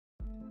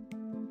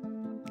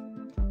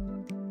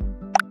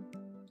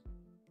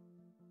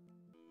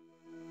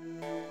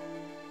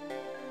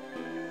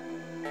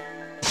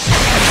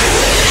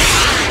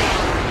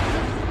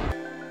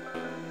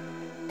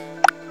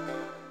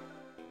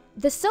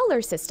The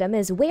solar system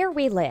is where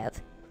we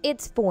live.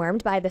 It's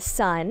formed by the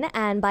sun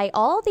and by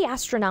all the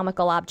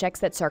astronomical objects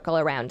that circle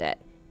around it.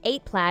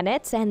 8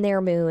 planets and their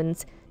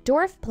moons,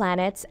 dwarf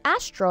planets,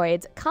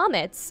 asteroids,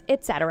 comets,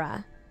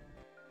 etc.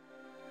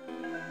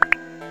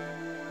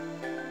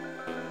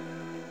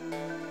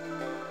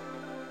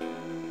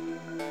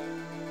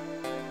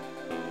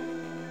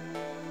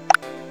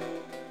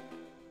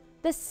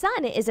 The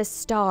sun is a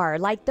star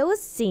like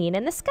those seen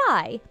in the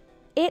sky.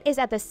 It is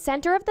at the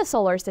center of the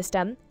solar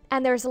system,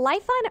 and there's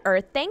life on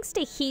Earth thanks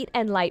to heat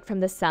and light from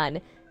the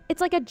sun.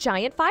 It's like a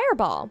giant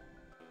fireball.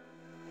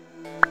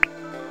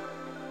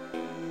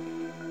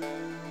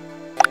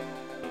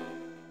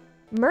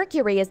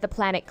 Mercury is the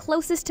planet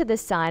closest to the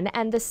sun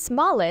and the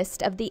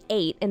smallest of the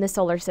 8 in the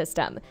solar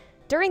system.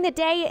 During the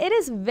day, it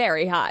is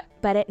very hot,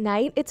 but at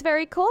night, it's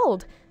very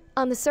cold.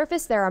 On the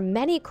surface, there are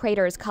many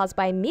craters caused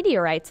by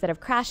meteorites that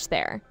have crashed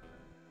there.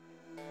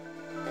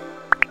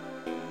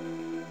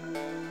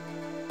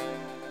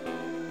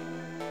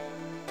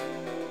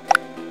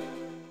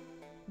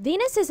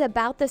 Venus is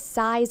about the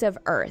size of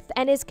Earth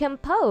and is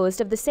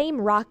composed of the same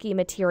rocky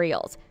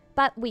materials,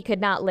 but we could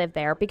not live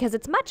there because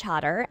it's much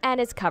hotter and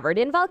is covered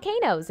in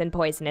volcanoes and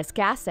poisonous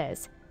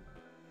gases.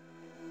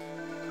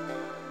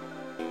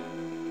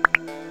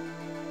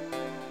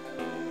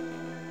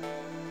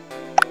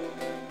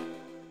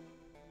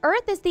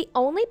 Earth is the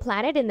only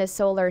planet in the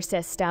solar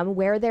system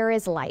where there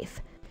is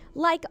life.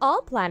 Like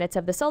all planets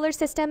of the solar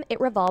system,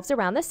 it revolves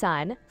around the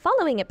sun,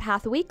 following a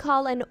path we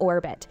call an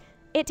orbit.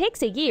 It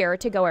takes a year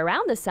to go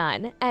around the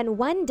sun and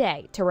 1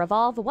 day to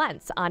revolve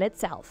once on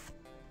itself.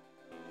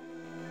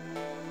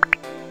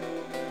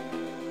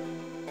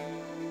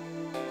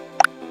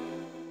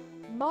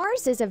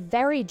 Mars is a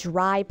very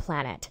dry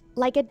planet,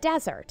 like a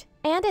desert,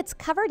 and it's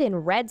covered in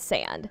red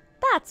sand.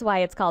 That's why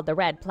it's called the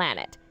Red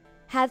Planet.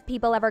 Have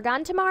people ever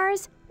gone to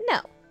Mars? No,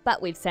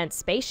 but we've sent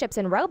spaceships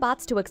and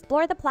robots to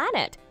explore the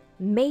planet.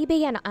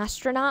 Maybe an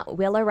astronaut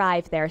will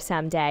arrive there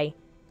someday.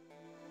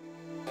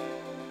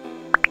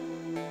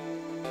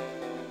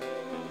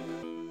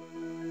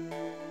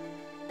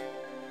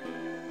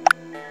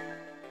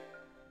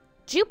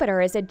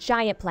 Jupiter is a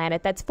giant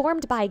planet that's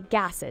formed by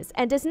gases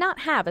and does not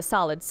have a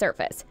solid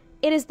surface.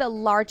 It is the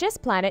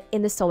largest planet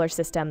in the solar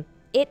system.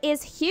 It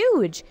is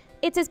huge.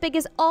 It's as big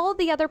as all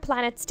the other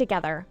planets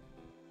together.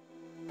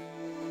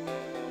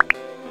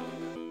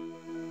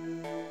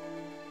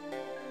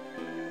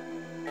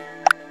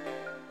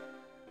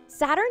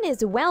 Saturn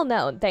is well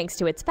known thanks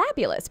to its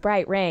fabulous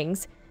bright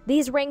rings.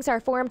 These rings are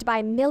formed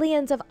by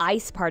millions of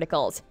ice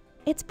particles.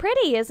 It's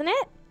pretty, isn't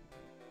it?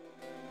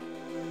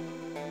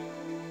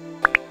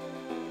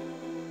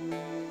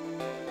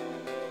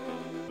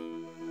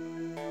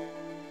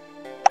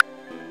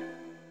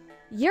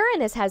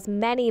 Uranus has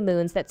many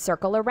moons that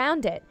circle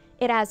around it.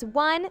 It has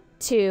 1,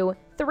 2,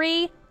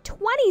 3,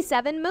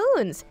 27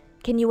 moons.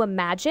 Can you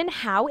imagine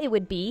how it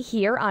would be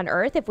here on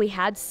Earth if we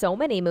had so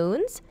many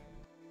moons?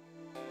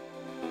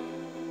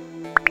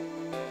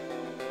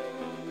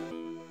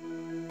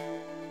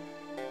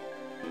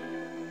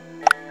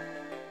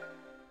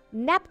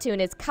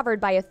 Neptune is covered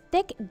by a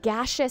thick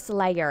gaseous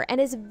layer and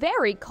is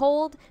very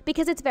cold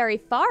because it's very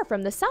far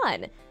from the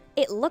sun.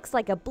 It looks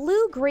like a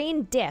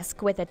blue-green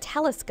disk with a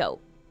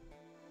telescope.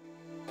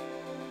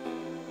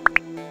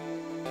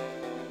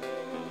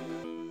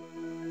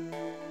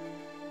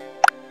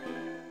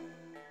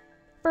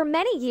 For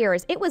many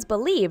years, it was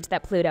believed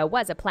that Pluto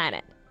was a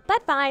planet.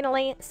 But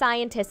finally,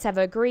 scientists have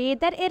agreed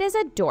that it is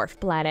a dwarf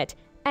planet.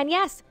 And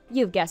yes,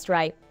 you've guessed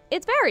right,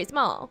 it's very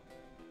small.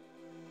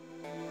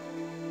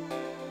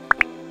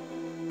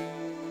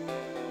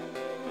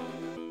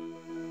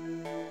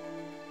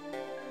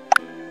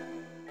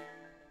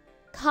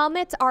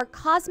 Comets are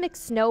cosmic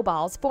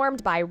snowballs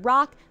formed by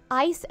rock,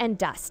 ice, and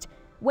dust.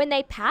 When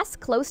they pass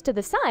close to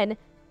the sun,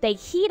 they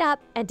heat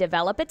up and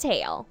develop a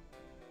tail.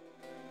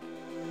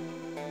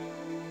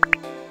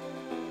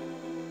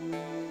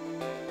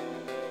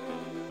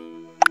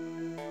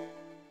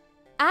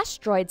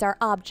 Asteroids are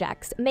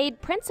objects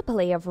made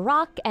principally of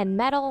rock and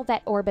metal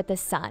that orbit the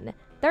sun.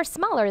 They're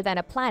smaller than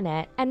a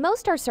planet, and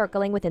most are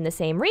circling within the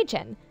same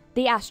region,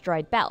 the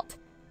asteroid belt.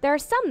 There are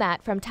some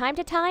that, from time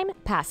to time,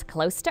 pass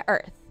close to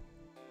Earth.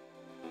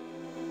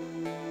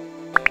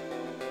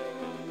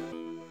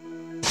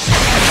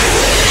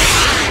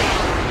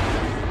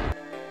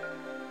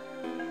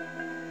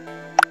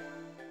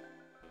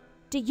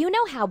 Do you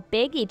know how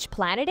big each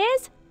planet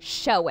is?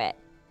 Show it.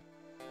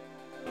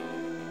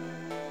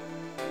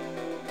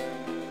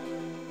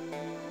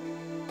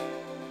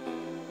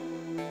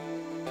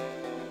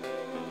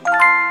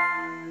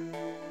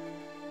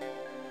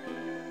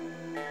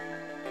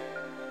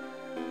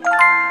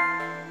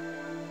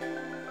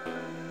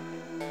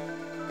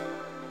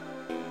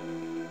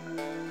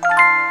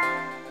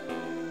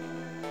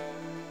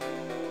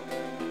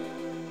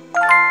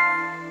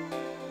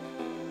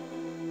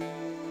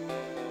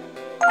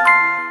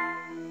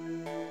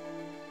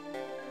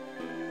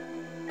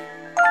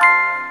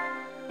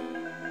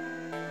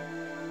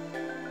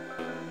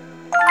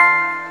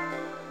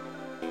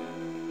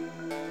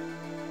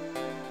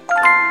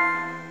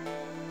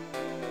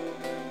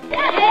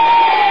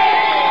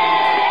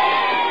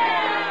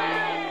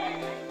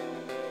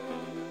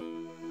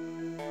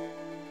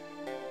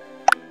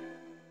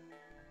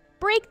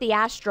 the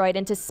asteroid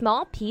into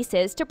small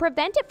pieces to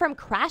prevent it from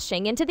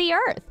crashing into the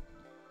Earth.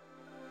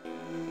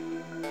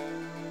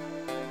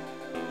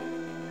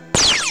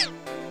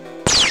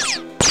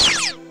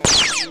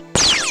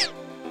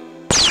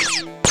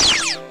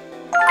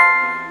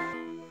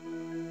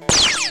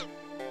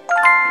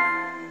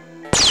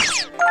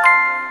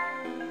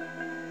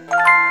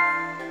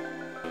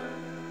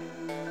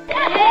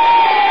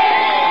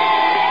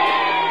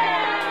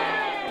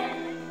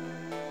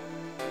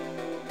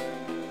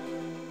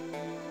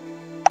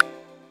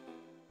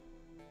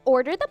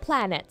 Order the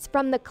planets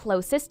from the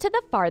closest to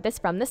the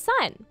farthest from the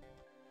Sun.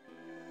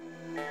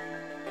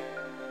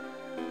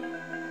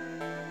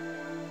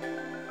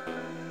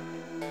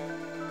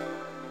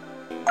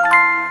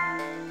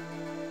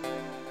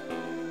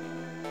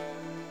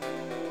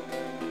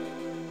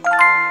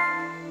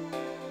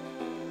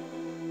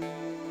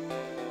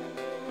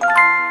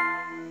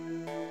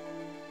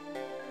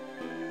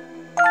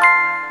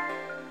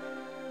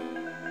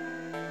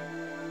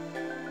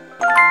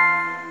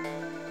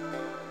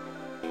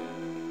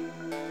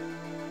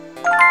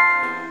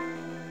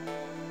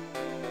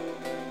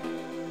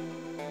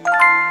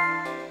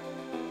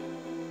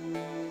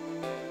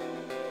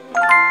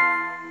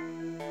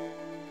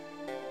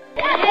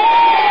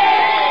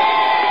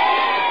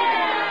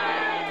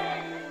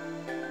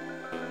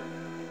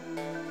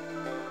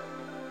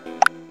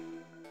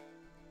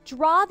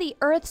 Draw the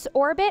Earth's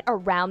orbit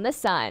around the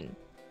Sun.